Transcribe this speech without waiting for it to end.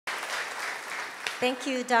Thank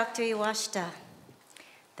you, Dr. Iwashita.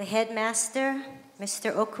 The headmaster,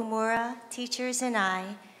 Mr. Okumura, teachers, and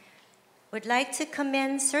I would like to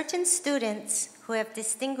commend certain students who have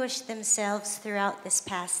distinguished themselves throughout this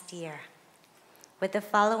past year. Would the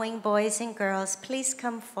following boys and girls please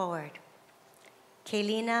come forward?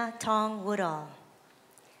 Kaylina Tong Woodall,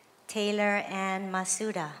 Taylor Ann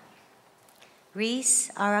Masuda,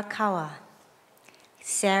 Reese Arakawa,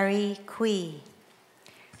 Sari Kui,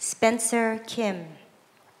 Spencer Kim,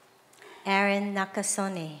 Aaron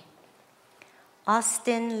Nakasone,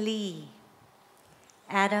 Austin Lee,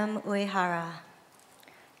 Adam Uehara,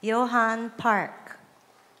 Johan Park,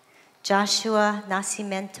 Joshua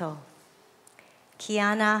Nascimento,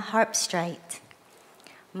 Kiana Harpstreit,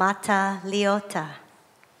 Mata Liota,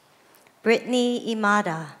 Brittany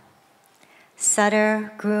Imada,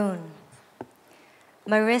 Sutter Grun,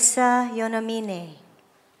 Marissa Yonomine,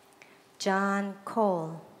 John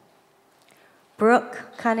Cole,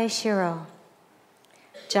 Brooke Kaneshiro,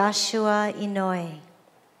 Joshua Inoue,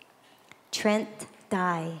 Trent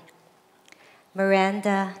Dye,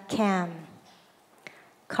 Miranda Cam,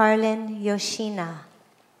 Carlin Yoshina,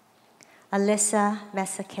 Alyssa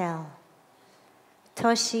Mesakel,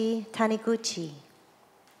 Toshi Taniguchi,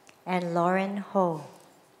 and Lauren Ho.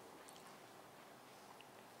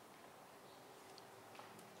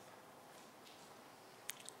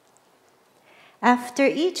 After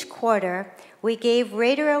each quarter, we gave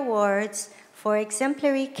Raider Awards for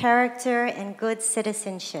exemplary character and good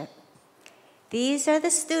citizenship. These are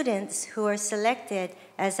the students who are selected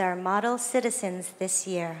as our model citizens this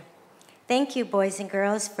year. Thank you, boys and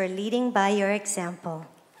girls, for leading by your example.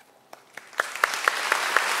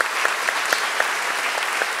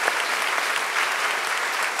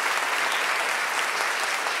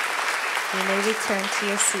 You may return to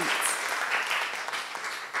your seats.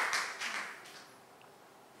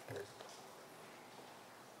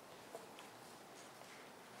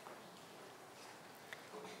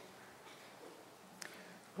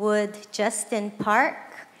 Would Justin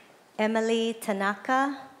Park, Emily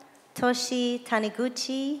Tanaka, Toshi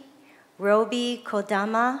Taniguchi, Robi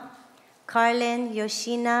Kodama, Carlin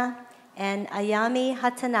Yoshina, and Ayami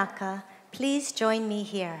Hatanaka please join me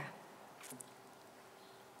here?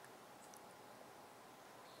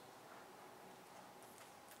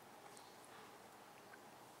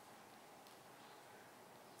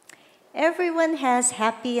 Everyone has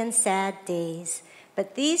happy and sad days,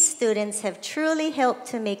 but these students have truly helped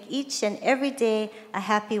to make each and every day a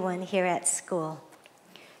happy one here at school.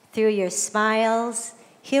 Through your smiles,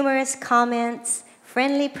 humorous comments,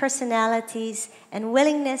 friendly personalities, and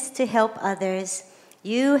willingness to help others,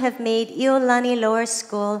 you have made Iolani Lower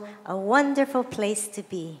School a wonderful place to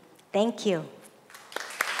be. Thank you.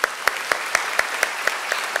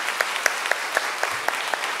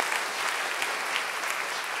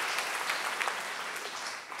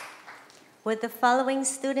 Would the following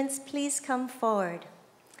students please come forward?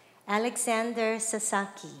 Alexander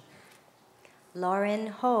Sasaki, Lauren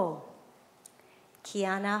Ho,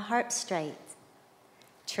 Kiana Harpstreit,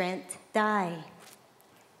 Trent Dye,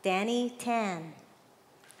 Danny Tan,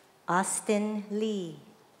 Austin Lee,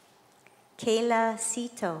 Kayla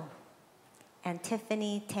Sito, and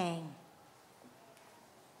Tiffany Tang.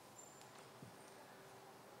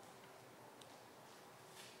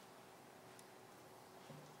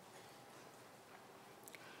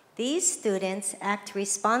 These students act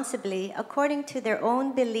responsibly according to their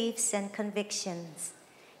own beliefs and convictions.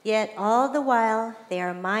 Yet all the while, they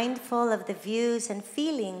are mindful of the views and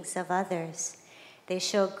feelings of others. They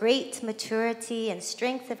show great maturity and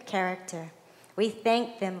strength of character. We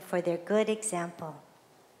thank them for their good example.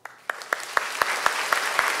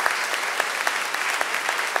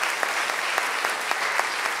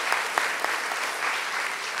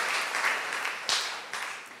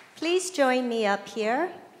 Please join me up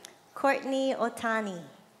here. Courtney Otani,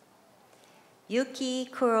 Yuki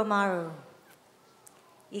Kuromaru,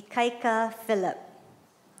 Ikaika Philip,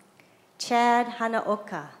 Chad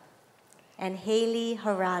Hanaoka, and Haley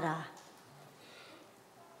Harada.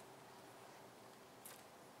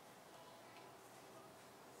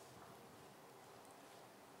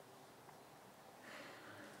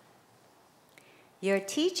 Your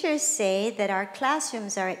teachers say that our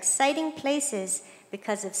classrooms are exciting places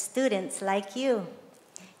because of students like you.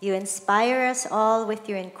 You inspire us all with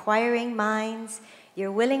your inquiring minds,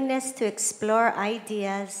 your willingness to explore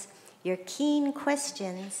ideas, your keen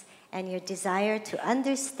questions, and your desire to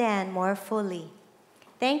understand more fully.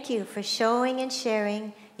 Thank you for showing and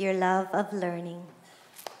sharing your love of learning.